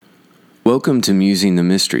Welcome to Musing the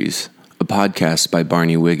Mysteries, a podcast by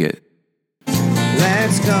Barney Wiggett.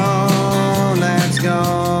 Let's go, let's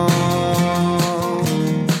go.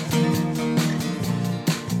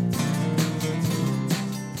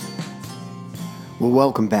 Well,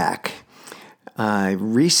 welcome back. I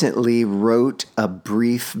recently wrote a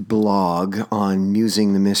brief blog on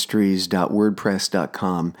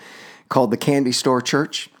musingthemysteries.wordpress.com called The Candy Store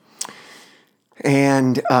Church.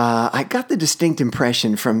 And I got the distinct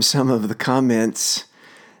impression from some of the comments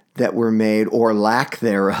that were made, or lack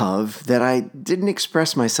thereof, that I didn't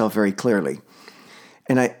express myself very clearly.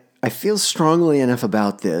 And I feel strongly enough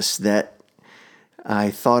about this that I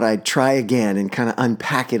thought I'd try again and kind of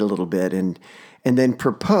unpack it a little bit and then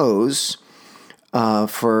propose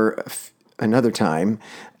for another time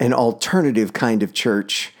an alternative kind of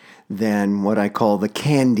church than what I call the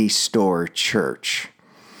Candy Store Church.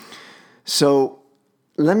 So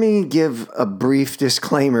let me give a brief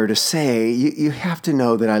disclaimer to say you have to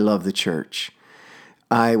know that I love the church.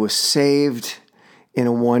 I was saved in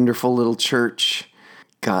a wonderful little church,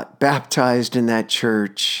 got baptized in that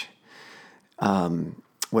church,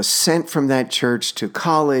 was sent from that church to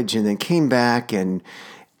college, and then came back and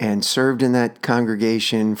served in that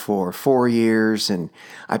congregation for 4 years. And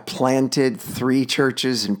I planted 3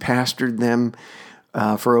 churches and pastored them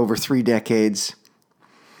for over 3 decades.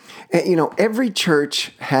 And, you know, every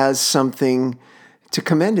church has something to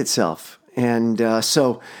commend itself. And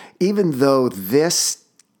so even though this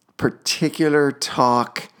particular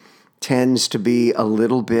talk tends to be a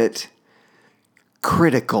little bit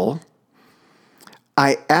critical,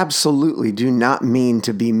 I absolutely do not mean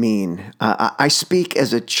to be mean. I speak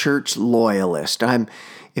as a church loyalist.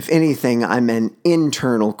 If anything, I'm an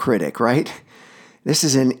internal critic, right? This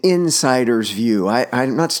is an insider's view.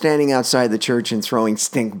 I'm not standing outside the church and throwing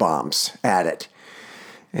stink bombs at it.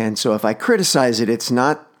 And so if I criticize it, it's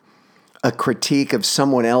not a critique of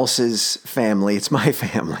someone else's family. It's my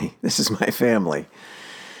family. This is my family.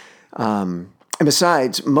 And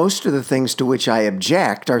besides, most of the things to which I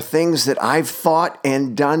object are things that I've thought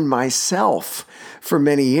and done myself for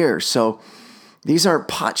many years. So these aren't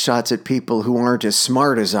pot shots at people who aren't as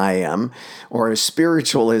smart as I am or as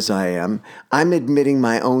spiritual as I am. I'm admitting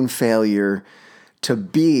my own failure to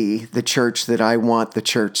be the church that I want the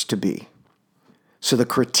church to be. So the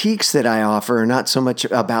critiques that I offer are not so much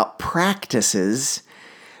about practices,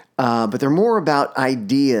 but they're more about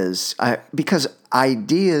ideas, because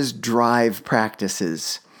ideas drive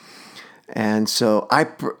practices. And so I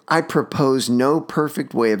propose no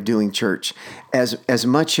perfect way of doing church as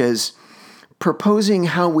much as proposing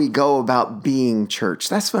how we go about being church.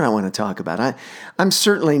 That's what I want to talk about. I'm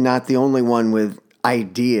certainly not the only one with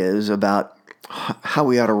ideas about how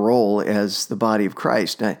we ought to roll as the body of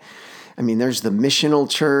Christ. I mean, there's the missional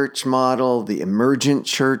church model, the emergent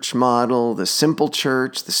church model, the simple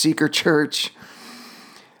church, the seeker church,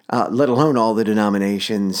 let alone all the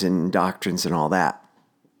denominations and doctrines and all that.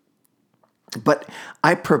 But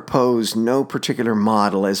I propose no particular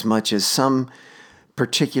model as much as some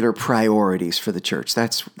particular priorities for the church.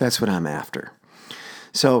 That's what I'm after.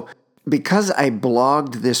 So because I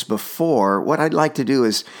blogged this before, what I'd like to do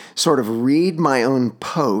is sort of read my own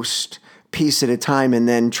post piece at a time and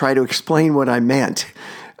then try to explain what I meant.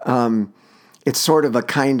 It's sort of a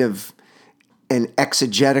kind of an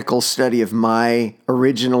exegetical study of my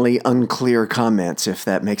originally unclear comments, if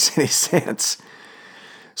that makes any sense.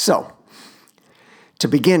 So, to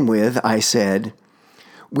begin with, I said,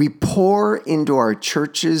 we pour into our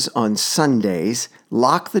churches on Sundays,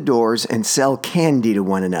 lock the doors, and sell candy to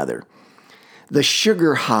one another. The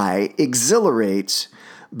sugar high exhilarates,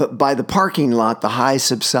 but by the parking lot, the high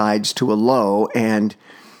subsides to a low, and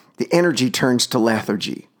the energy turns to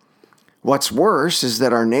lethargy. What's worse is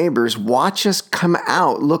that our neighbors watch us come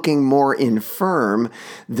out looking more infirm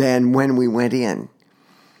than when we went in.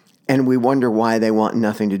 And we wonder why they want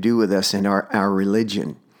nothing to do with us and our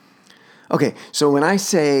religion. Okay, so when I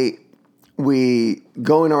say we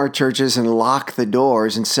go in our churches and lock the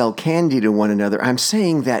doors and sell candy to one another, I'm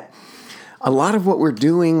saying that a lot of what we're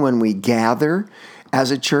doing when we gather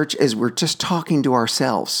as a church is we're just talking to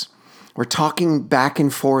ourselves. We're talking back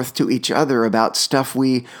and forth to each other about stuff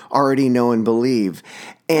we already know and believe.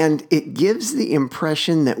 And it gives the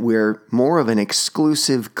impression that we're more of an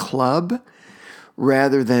exclusive club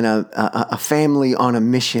rather than a family on a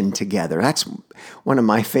mission together. That's one of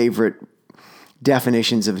my favorite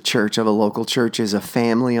definitions of a church, of a local church, is a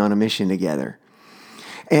family on a mission together.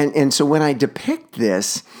 And so when I depict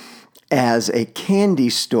this as a candy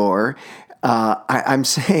store, I'm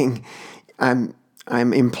saying, I'm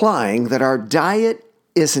implying that our diet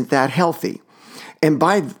isn't that healthy. And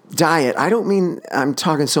by diet, I don't mean I'm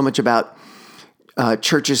talking so much about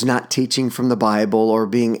churches not teaching from the Bible or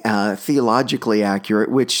being theologically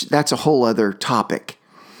accurate, which that's a whole other topic.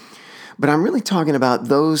 But I'm really talking about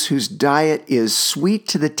those whose diet is sweet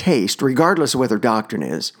to the taste, regardless of what their doctrine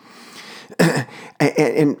is,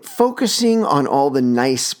 and focusing on all the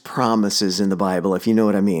nice promises in the Bible, if you know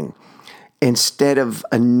what I mean, instead of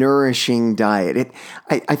a nourishing diet.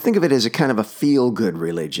 I think of it as a kind of a feel-good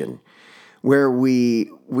religion, where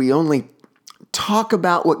we only talk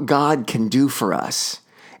about what God can do for us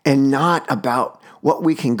and not about what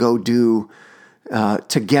we can go do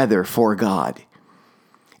together for God.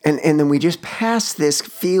 And then we just pass this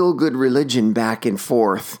feel-good religion back and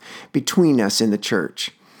forth between us in the church.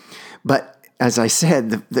 But as I said,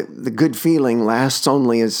 the good feeling lasts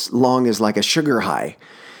only as long as like a sugar high.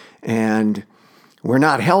 And we're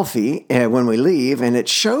not healthy when we leave, and it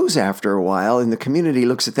shows after a while, and the community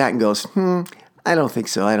looks at that and goes, I don't think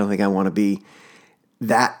so. I don't think I want to be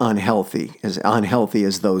that unhealthy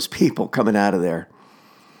as those people coming out of there.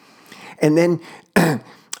 And then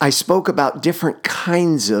I spoke about different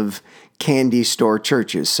kinds of candy store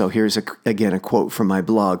churches. So here's, again, a quote from my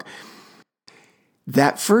blog.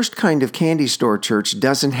 That first kind of candy store church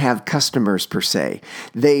doesn't have customers per se.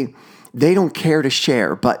 They don't care to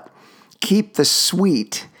share, but keep the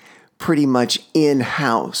sweet pretty much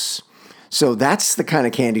in-house. So that's the kind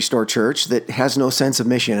of candy store church that has no sense of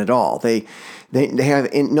mission at all. They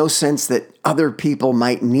have no sense that other people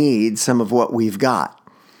might need some of what we've got.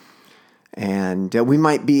 And we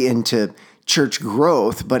might be into church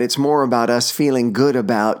growth, but it's more about us feeling good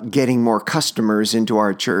about getting more customers into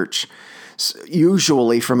our church,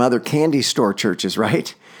 usually from other candy store churches,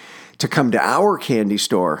 right? To come to our candy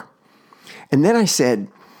store. And then I said,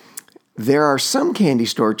 there are some candy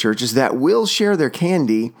store churches that will share their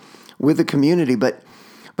candy with the community, but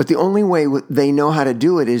the only way they know how to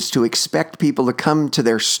do it is to expect people to come to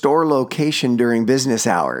their store location during business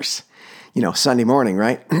hours. Sunday morning,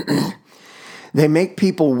 right? They make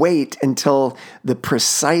people wait until the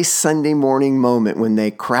precise Sunday morning moment when they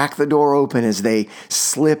crack the door open as they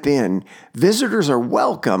slip in. Visitors are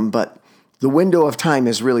welcome, but the window of time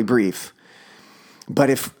is really brief. But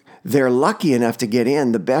if they're lucky enough to get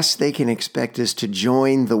in, the best they can expect is to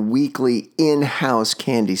join the weekly in-house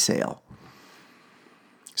candy sale.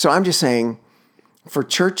 So I'm just saying, for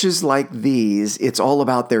churches like these, it's all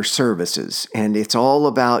about their services, and it's all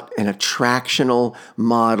about an attractional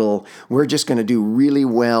model. We're just going to do really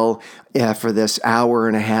well for this hour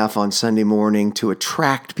and a half on Sunday morning to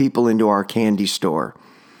attract people into our candy store.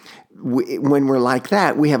 When we're like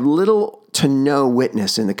that, we have little to no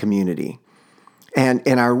witness in the community. And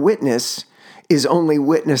our witness is only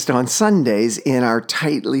witnessed on Sundays in our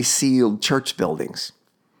tightly sealed church buildings.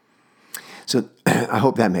 So I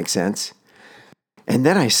hope that makes sense. And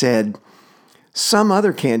then I said, some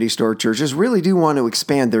other candy store churches really do want to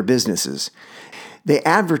expand their businesses. They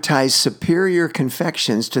advertise superior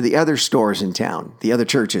confections to the other stores in town, the other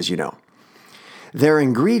churches, Their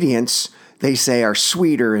ingredients, they say, are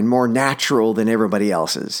sweeter and more natural than everybody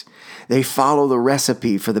else's. They follow the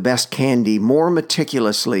recipe for the best candy more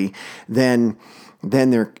meticulously than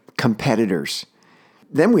their competitors.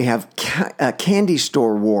 Then we have candy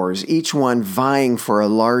store wars, each one vying for a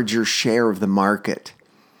larger share of the market.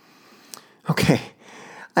 Okay,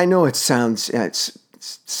 I know it sounds it's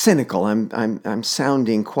cynical. I'm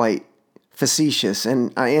sounding quite facetious,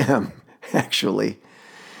 and I am actually.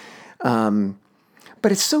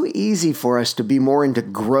 But it's so easy for us to be more into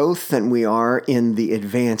growth than we are in the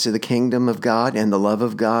advance of the kingdom of God and the love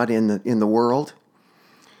of God in the world.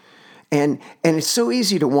 And it's so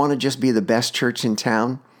easy to want to just be the best church in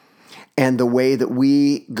town. And the way that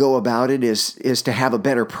we go about it is to have a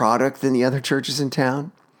better product than the other churches in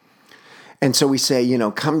town. And so we say,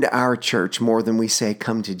 come to our church more than we say,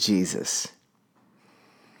 come to Jesus.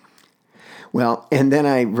 Well, and then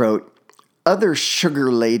I wrote, other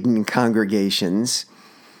sugar-laden congregations,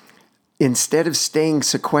 instead of staying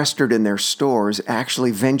sequestered in their stores,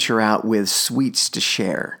 actually venture out with sweets to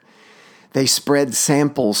share. They spread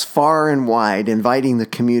samples far and wide, inviting the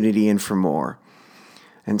community in for more.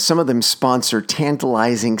 And some of them sponsor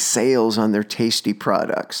tantalizing sales on their tasty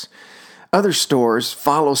products. Other stores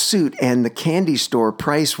follow suit, and the candy store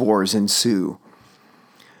price wars ensue.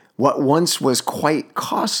 What once was quite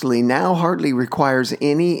costly now hardly requires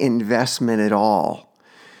any investment at all.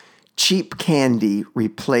 Cheap candy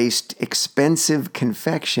replaced expensive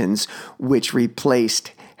confections, which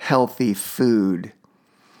replaced healthy food.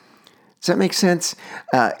 Does that make sense?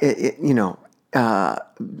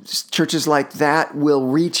 Churches like that will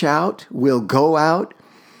reach out, will go out,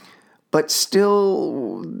 but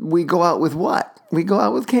still we go out with what? We go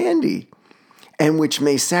out with candy, and which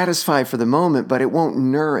may satisfy for the moment, but it won't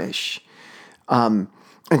nourish. And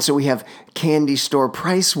so we have candy store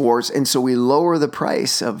price wars, and so we lower the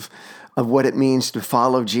price of what it means to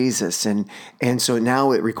follow Jesus. And so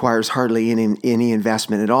now it requires hardly any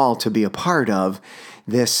investment at all to be a part of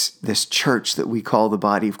this church that we call the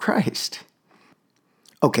body of Christ.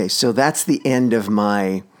 Okay, so that's the end of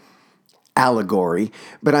my allegory,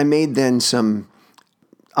 but I made then some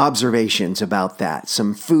observations about that,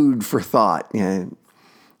 some food for thought.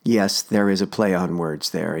 Yes, there is a play on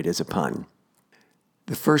words there. It is a pun.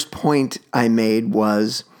 The first point I made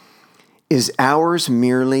was, is ours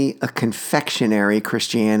merely a confectionery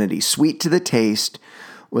Christianity, sweet to the taste,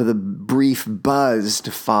 with a brief buzz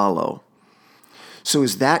to follow? So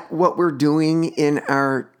is that what we're doing in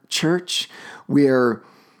our church? We're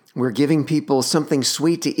giving people something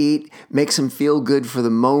sweet to eat, makes them feel good for the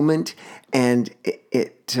moment, and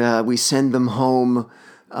we send them home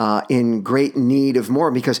in great need of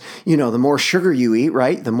more, because, the more sugar you eat,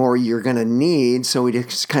 right, the more you're going to need, so we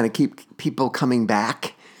just kind of keep people coming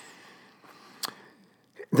back.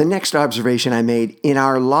 The next observation I made, in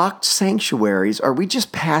our locked sanctuaries, are we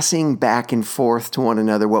just passing back and forth to one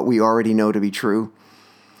another what we already know to be true?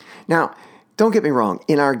 Now, don't get me wrong,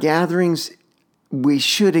 in our gatherings, we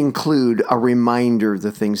should include a reminder of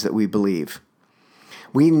the things that we believe.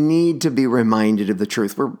 We need to be reminded of the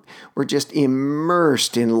truth. We're just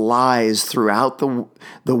immersed in lies throughout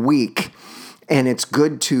the week. And it's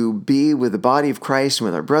good to be with the body of Christ and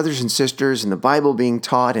with our brothers and sisters and the Bible being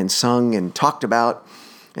taught and sung and talked about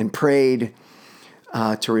and prayed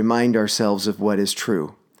to remind ourselves of what is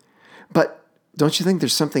true. But don't you think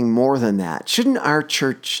there's something more than that? Shouldn't our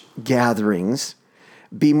church gatherings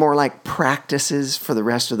be more like practices for the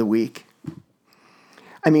rest of the week?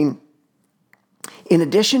 I mean, in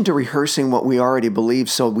addition to rehearsing what we already believe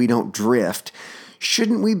so we don't drift,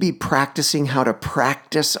 shouldn't we be practicing how to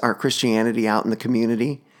practice our Christianity out in the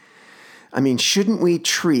community? I mean, shouldn't we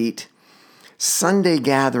treat Sunday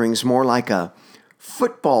gatherings more like a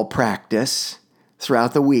football practice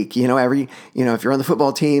throughout the week? If you're on the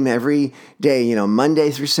football team, every day, Monday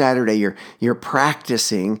through Saturday, you're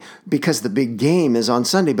practicing because the big game is on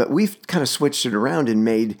Sunday. But we've kind of switched it around and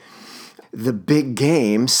made the big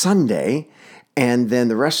game Sunday, and then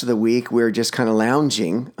the rest of the week we're just kind of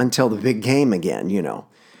lounging until the big game again,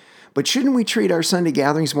 But shouldn't we treat our Sunday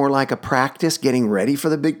gatherings more like a practice, getting ready for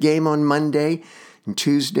the big game on Monday and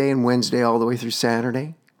Tuesday and Wednesday all the way through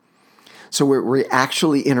Saturday? So we're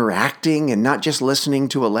actually interacting and not just listening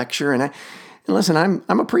to a lecture. And listen,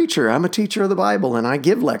 I'm a preacher. I'm a teacher of the Bible, and I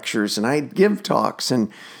give lectures and I give talks.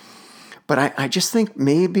 But I just think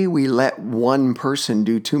maybe we let one person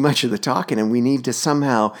do too much of the talking, and we need to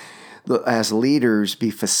somehow, as leaders, be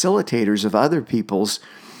facilitators of other people's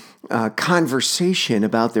conversation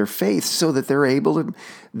about their faith so that they're able to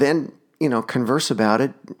then, converse about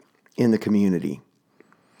it in the community.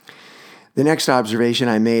 The next observation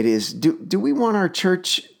I made is, do we want our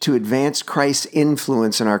church to advance Christ's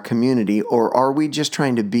influence in our community, or are we just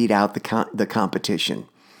trying to beat out the competition?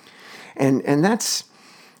 And that's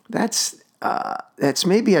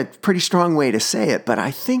maybe a pretty strong way to say it, but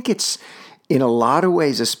I think it's, in a lot of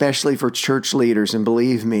ways, especially for church leaders, and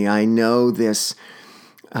believe me, I know this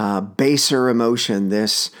baser emotion,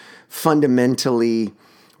 this fundamentally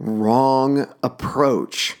wrong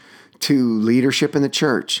approach to leadership in the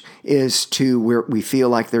church is to where we feel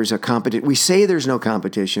like there's a competition. We say there's no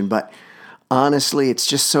competition, but honestly, it's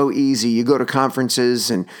just so easy. You go to conferences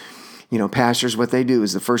and, pastors, what they do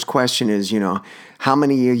is the first question is, how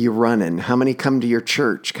many are you running? How many come to your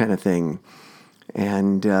church, kind of thing.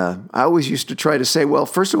 And I always used to try to say, well,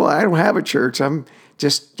 first of all, I don't have a church. I'm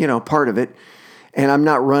just, part of it. And I'm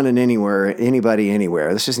not running anybody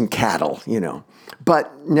anywhere. This isn't cattle,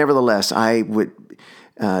 But nevertheless, I would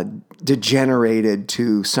degenerated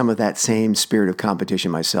to some of that same spirit of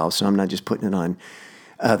competition myself. So I'm not just putting it on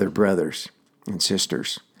other brothers and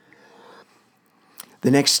sisters.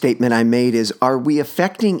 The next statement I made is, are we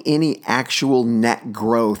affecting any actual net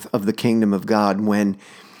growth of the kingdom of God when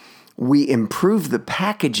we improve the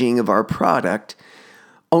packaging of our product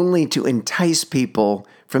only to entice people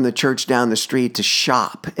from the church down the street to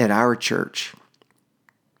shop at our church?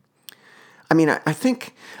 I mean, I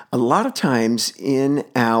think a lot of times in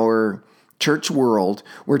our church world,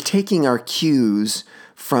 we're taking our cues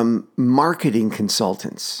from marketing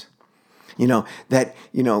consultants, that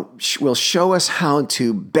will show us how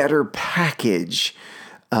to better package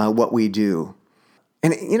what we do.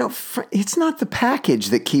 And, it's not the package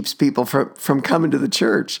that keeps people from coming to the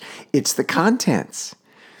church. It's the contents.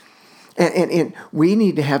 And we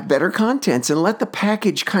need to have better contents and let the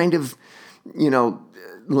package kind of,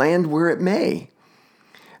 land where it may.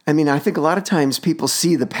 I mean, I think a lot of times people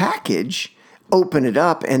see the package, open it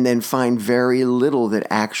up, and then find very little that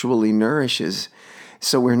actually nourishes.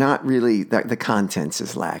 So we're not really, the contents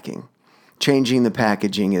is lacking. Changing the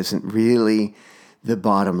packaging isn't really the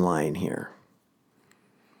bottom line here.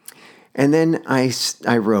 And then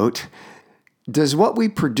I wrote, does what we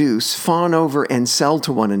produce, fawn over, and sell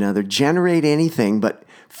to one another generate anything but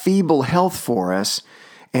feeble health for us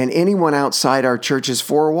and anyone outside our church's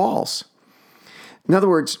four walls? In other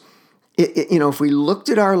words, if we looked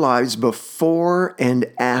at our lives before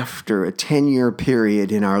and after a 10-year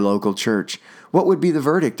period in our local church, what would be the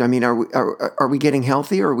verdict? I mean, are we getting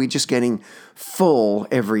healthy, or are we just getting full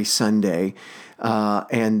every Sunday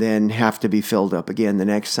and then have to be filled up again the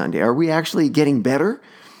next Sunday? Are we actually getting better?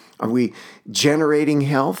 Are we generating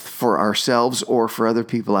health for ourselves or for other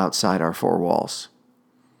people outside our four walls?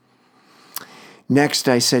 Next,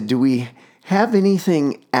 I said, do we have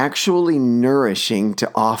anything actually nourishing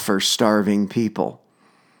to offer starving people?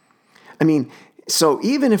 I mean, so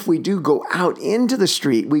even if we do go out into the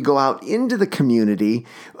street, we go out into the community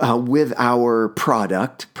with our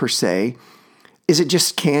product per se, is it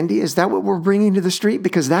just candy? Is that what we're bringing to the street?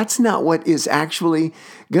 Because that's not what is actually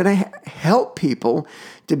going to help people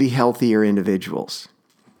to be healthier individuals.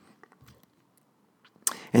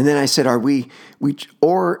 And then I said, are we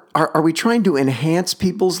trying to enhance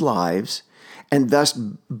people's lives and thus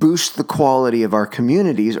boost the quality of our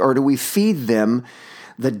communities, or do we feed them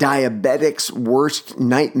the diabetic's worst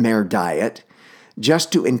nightmare diet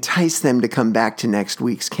just to entice them to come back to next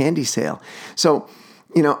week's candy sale? So,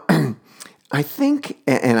 I think,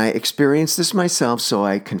 and I experienced this myself, so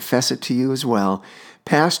I confess it to you as well,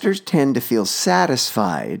 pastors tend to feel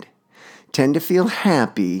satisfied, tend to feel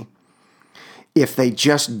happy if they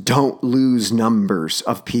just don't lose numbers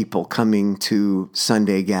of people coming to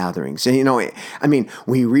Sunday gatherings. And,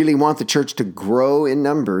 we really want the church to grow in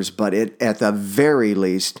numbers, but at the very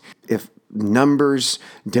least, if numbers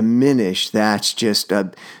diminish, that's just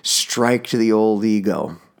a strike to the old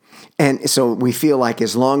ego. And so we feel like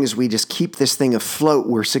as long as we just keep this thing afloat,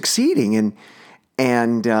 we're succeeding.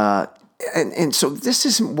 And so this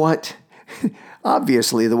isn't what,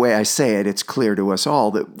 obviously, the way I say it, it's clear to us all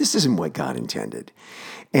that this isn't what God intended.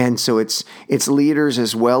 And so it's leaders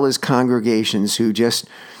as well as congregations who just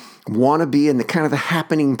want to be in the kind of the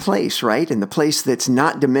happening place, right? In the place that's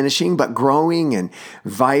not diminishing, but growing and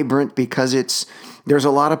vibrant because there's a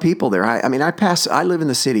lot of people there. I live in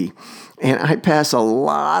the city. And I pass a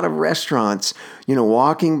lot of restaurants,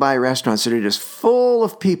 walking by restaurants that are just full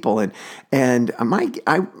of people. And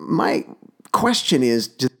my question is,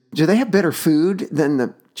 do they have better food than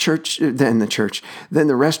the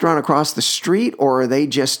restaurant across the street? Or are they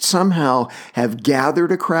just somehow have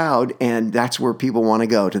gathered a crowd and that's where people want to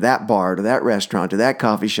go, to that bar, to that restaurant, to that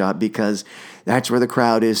coffee shop, because that's where the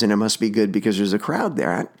crowd is and it must be good because there's a crowd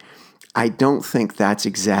there? I don't think that's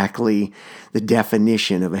exactly the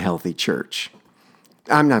definition of a healthy church.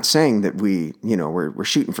 I'm not saying that we're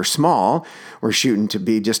shooting for small, we're shooting to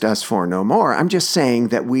be just us four no more. I'm just saying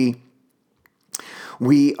that we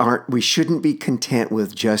shouldn't be content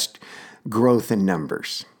with just growth in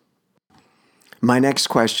numbers. My next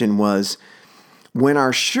question was, when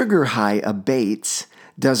our sugar high abates,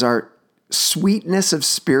 does our sweetness of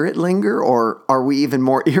spirit linger, or are we even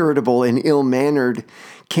more irritable and ill-mannered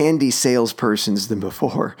candy salespersons than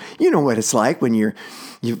before? You know what it's like when you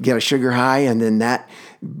get a sugar high and then that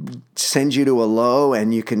sends you to a low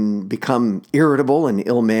and you can become irritable and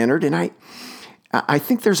ill-mannered. And I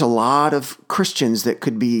think there's a lot of Christians that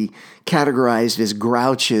could be categorized as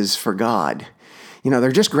grouches for God.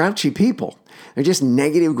 They're just grouchy people. They're just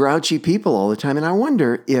negative, grouchy people all the time. And I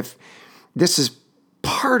wonder if this is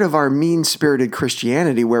part of our mean-spirited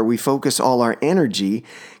Christianity, where we focus all our energy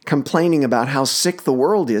complaining about how sick the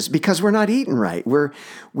world is because we're not eating right. We're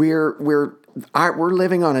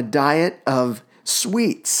living on a diet of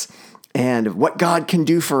sweets and what God can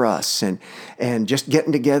do for us, and just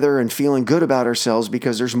getting together and feeling good about ourselves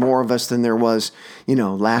because there's more of us than there was,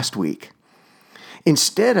 last week.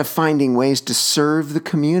 Instead of finding ways to serve the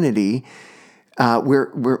community,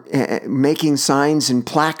 we're making signs and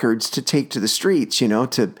placards to take to the streets,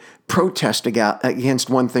 to protest against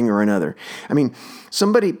one thing or another.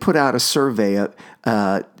 Somebody put out a survey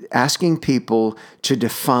asking people to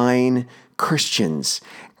define Christians.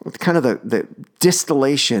 Kind of the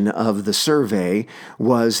distillation of the survey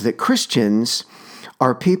was that Christians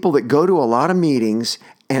are people that go to a lot of meetings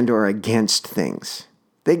and are against things.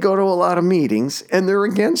 They go to a lot of meetings and they're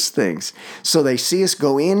against things. So they see us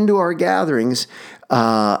go into our gatherings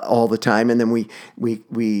all the time, and then we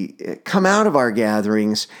come out of our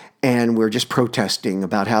gatherings and we're just protesting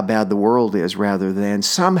about how bad the world is rather than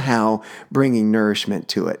somehow bringing nourishment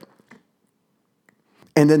to it.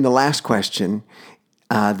 And then the last question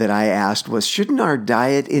that I asked was, shouldn't our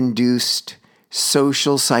diet-induced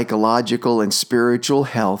social, psychological, and spiritual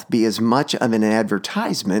health be as much of an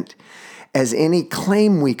advertisement as any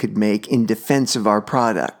claim we could make in defense of our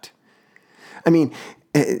product? I mean,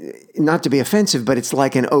 not to be offensive, but it's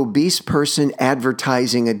like an obese person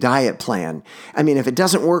advertising a diet plan. I mean, if it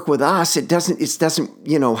doesn't work with us, it doesn't,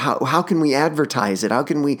 how can we advertise it? How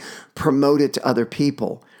can we promote it to other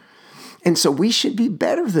people? And so we should be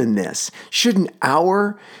better than this. Shouldn't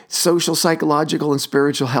our social, psychological, and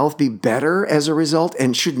spiritual health be better as a result?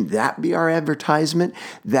 And shouldn't that be our advertisement?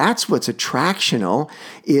 That's what's attractional,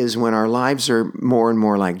 is when our lives are more and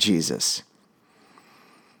more like Jesus.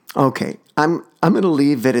 Okay, I'm going to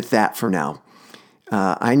leave it at that for now.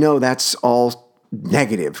 I know that's all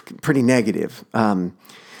negative, pretty negative.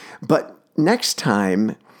 But next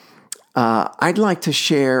time, I'd like to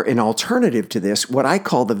share an alternative to this, what I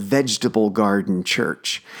call the vegetable garden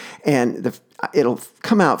church. And it'll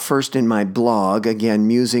come out first in my blog, again,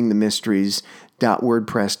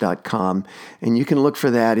 musingthemysteries.wordpress.com. And you can look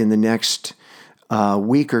for that in the next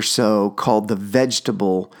week or so, called the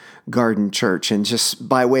Vegetable Garden Church. And just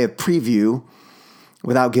by way of preview,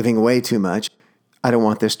 without giving away too much, I don't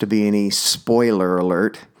want this to be any spoiler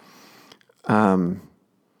alert.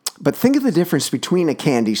 But think of the difference between a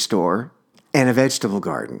candy store and a vegetable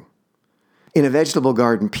garden. In a vegetable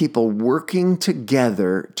garden, people working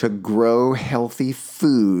together to grow healthy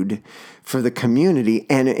food for the community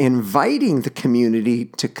and inviting the community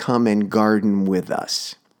to come and garden with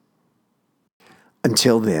us.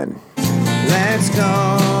 Until then. Let's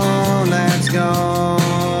go, let's go.